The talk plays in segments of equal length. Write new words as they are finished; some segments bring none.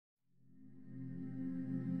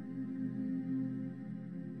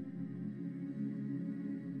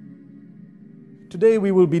Today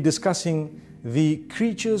we will be discussing the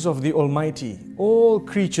creatures of the Almighty. All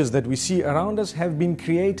creatures that we see around us have been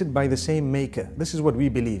created by the same Maker. This is what we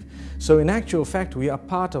believe. So in actual fact, we are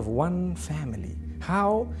part of one family.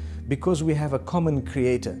 How? Because we have a common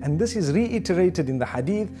Creator. And this is reiterated in the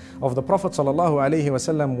hadith of the Prophet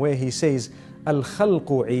ﷺ, where he says,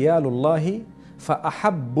 Al-khalqu iyalullahi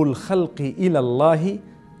fa-ahabbul khalqi ilallahi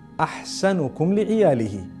ahsanukum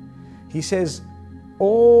li'iyalihi. He says,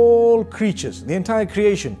 all creatures, the entire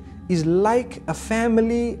creation, is like a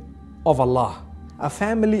family of Allah, a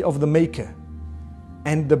family of the Maker.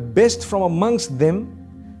 And the best from amongst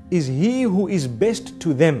them is he who is best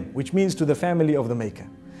to them, which means to the family of the Maker.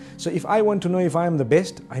 So if I want to know if I am the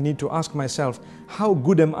best, I need to ask myself, how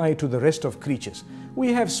good am I to the rest of creatures?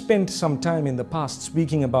 We have spent some time in the past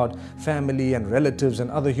speaking about family and relatives and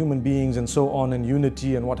other human beings and so on, and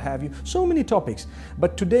unity and what have you, so many topics.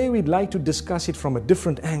 But today we'd like to discuss it from a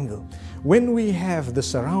different angle. When we have the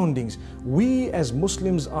surroundings, we as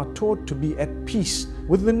Muslims are taught to be at peace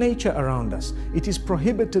with the nature around us. It is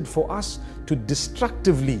prohibited for us to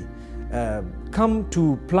destructively come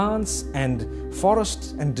to plants and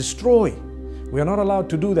forests and destroy. We are not allowed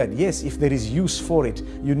to do that. Yes, if there is use for it,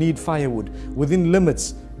 you need firewood. Within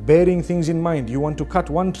limits, bearing things in mind. You want to cut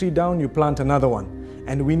one tree down, you plant another one.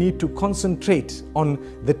 And we need to concentrate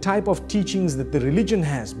on the type of teachings that the religion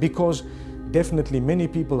has, because definitely many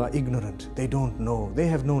people are ignorant. They don't know. They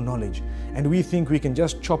have no knowledge. And we think we can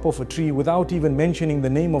just chop off a tree without even mentioning the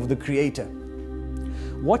name of the Creator.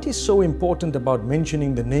 What is so important about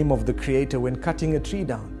mentioning the name of the Creator when cutting a tree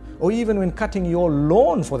down? Or even when cutting your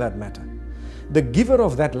lawn, for that matter? The giver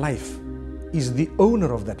of that life is the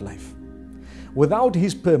owner of that life. Without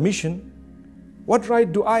his permission, what right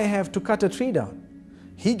do I have to cut a tree down?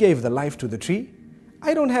 He gave the life to the tree.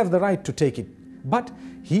 I don't have the right to take it. But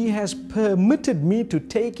he has permitted me to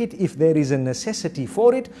take it if there is a necessity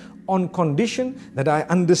for it, on condition that I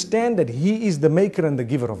understand that he is the maker and the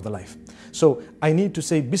giver of the life. So I need to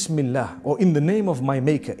say Bismillah, or in the name of my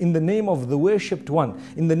Maker, in the name of the worshipped one,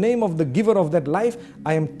 in the name of the giver of that life,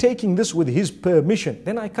 I am taking this with his permission.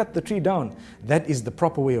 Then I cut the tree down. That is the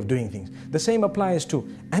proper way of doing things. The same applies to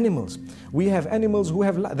animals. We have animals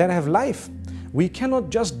that have life. We cannot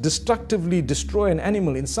just destructively destroy an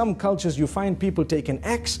animal. In some cultures you find people take an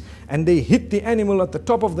axe and they hit the animal at the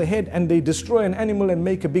top of the head and they destroy an animal and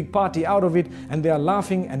make a big party out of it, and they are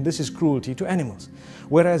laughing, and this is cruelty to animals.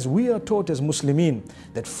 Whereas we are taught as Muslimin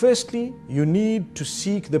that firstly you need to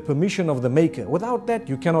seek the permission of the Maker. Without that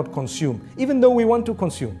you cannot consume, even though we want to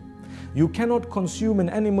consume. You cannot consume an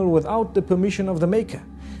animal without the permission of the Maker.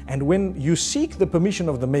 And when you seek the permission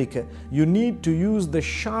of the Maker, you need to use the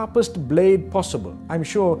sharpest blade possible. I'm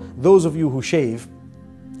sure those of you who shave,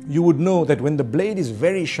 you would know that when the blade is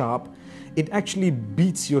very sharp, it actually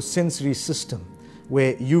beats your sensory system.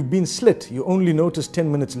 Where you've been slit, you only notice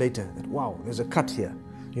 10 minutes later that, wow, there's a cut here.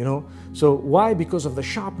 You know, so why? Because of the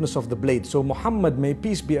sharpness of the blade. So Muhammad, may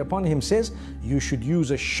peace be upon him, says you should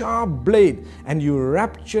use a sharp blade, and you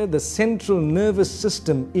rapture the central nervous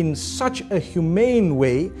system in such a humane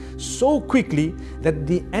way, so quickly that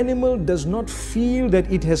the animal does not feel that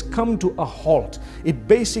it has come to a halt. It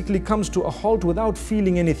basically comes to a halt without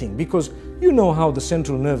feeling anything, because you know how the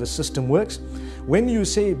central nervous system works. When you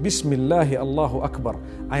say Bismillahi Allahu Akbar,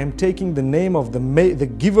 I am taking the name of the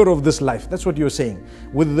giver of this life. That's what you're saying.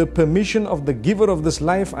 With the permission of the giver of this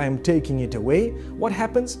life, I am taking it away. What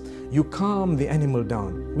happens? You calm the animal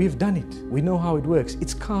down. We've done it. We know how it works.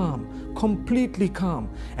 It's calm, completely calm.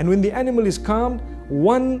 And when the animal is calmed,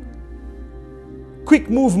 one quick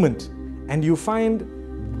movement, and you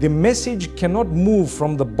find the message cannot move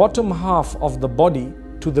from the bottom half of the body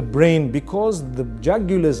to the brain, because the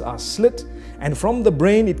jugulars are slit, and from the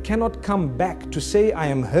brain it cannot come back to say I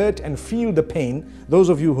am hurt and feel the pain. Those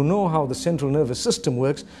of you who know how the central nervous system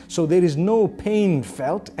works, so there is no pain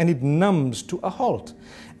felt, and it numbs to a halt.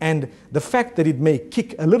 And the fact that it may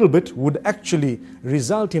kick a little bit would actually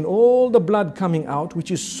result in all the blood coming out,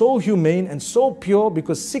 which is so humane and so pure,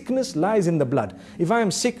 because sickness lies in the blood. If I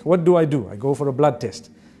am sick, what do? I go for a blood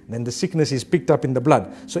test. Then the sickness is picked up in the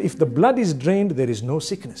blood. So if the blood is drained, there is no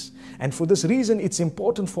sickness. And for this reason, it's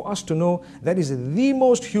important for us to know that is the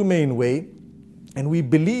most humane way. And we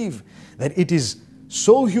believe that it is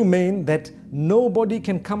so humane that nobody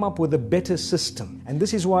can come up with a better system. And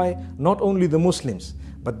this is why not only the Muslims,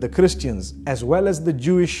 but the Christians, as well as the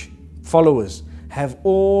Jewish followers, have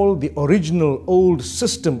all the original old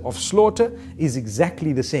system of slaughter is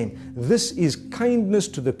exactly the same. This is kindness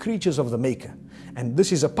to the creatures of the Maker. And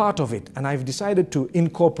this is a part of it. And I've decided to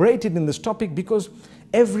incorporate it in this topic because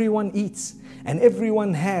Everyone eats, and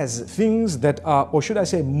everyone has things that are, or should I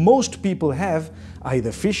say most people have,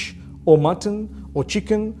 either fish or mutton or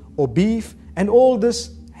chicken or beef, and all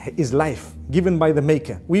this is life given by the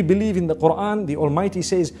Maker. We believe in the Quran, the Almighty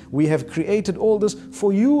says, we have created all this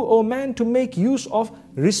for you, O man, to make use of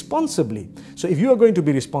responsibly. So if you are going to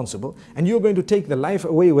be responsible and you are going to take the life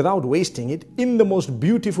away without wasting it in the most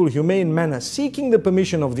beautiful, humane manner, seeking the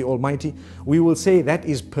permission of the Almighty, we will say that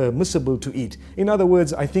is permissible to eat. In other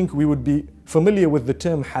words, I think we would be familiar with the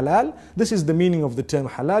term halal. This is the meaning of the term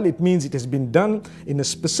halal. It means it has been done in a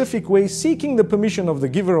specific way, seeking the permission of the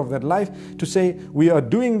giver of that life, to say we are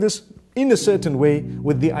doing this in a certain way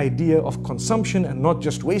with the idea of consumption and not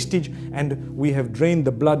just wastage, and we have drained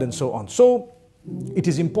the blood and so on. So it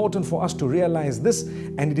is important for us to realize this,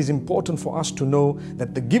 and it is important for us to know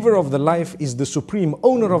that the giver of the life is the supreme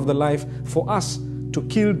owner of the life. For us to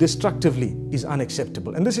kill destructively is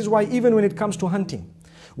unacceptable. And this is why even when it comes to hunting,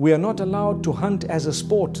 we are not allowed to hunt as a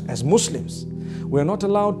sport as Muslims. We are not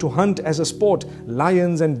allowed to hunt as a sport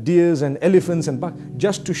lions and deers and elephants and buck,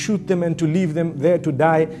 just to shoot them and to leave them there to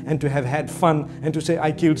die and to have had fun and to say,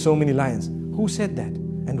 I killed so many lions. Who said that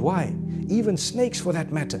and why? Even snakes, for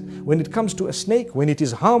that matter. When it comes to a snake, when it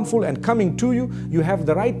is harmful and coming to you, you have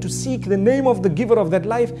the right to seek the name of the giver of that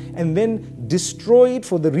life and then destroy it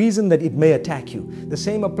for the reason that it may attack you. The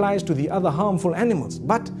same applies to the other harmful animals.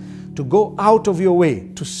 But to go out of your way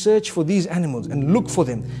to search for these animals and look for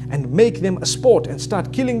them and make them a sport and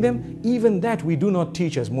start killing them, even that we do not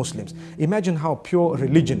teach as Muslims. Imagine how pure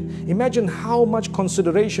religion, imagine how much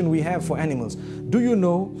consideration we have for animals. Do you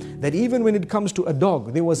know that even when it comes to a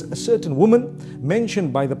dog, there was a certain woman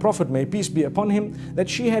mentioned by the Prophet, may peace be upon him, that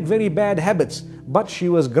she had very bad habits, but she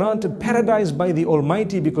was granted paradise by the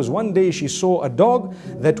Almighty because one day she saw a dog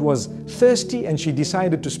that was thirsty and she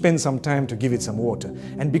decided to spend some time to give it some water.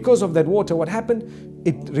 And because of that water, what happened?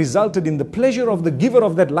 It resulted in the pleasure of the giver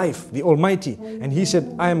of that life, the Almighty. And he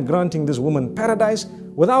said, I am granting this woman paradise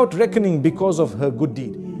without reckoning because of her good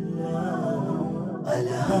deed.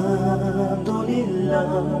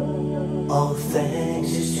 All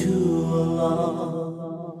thanks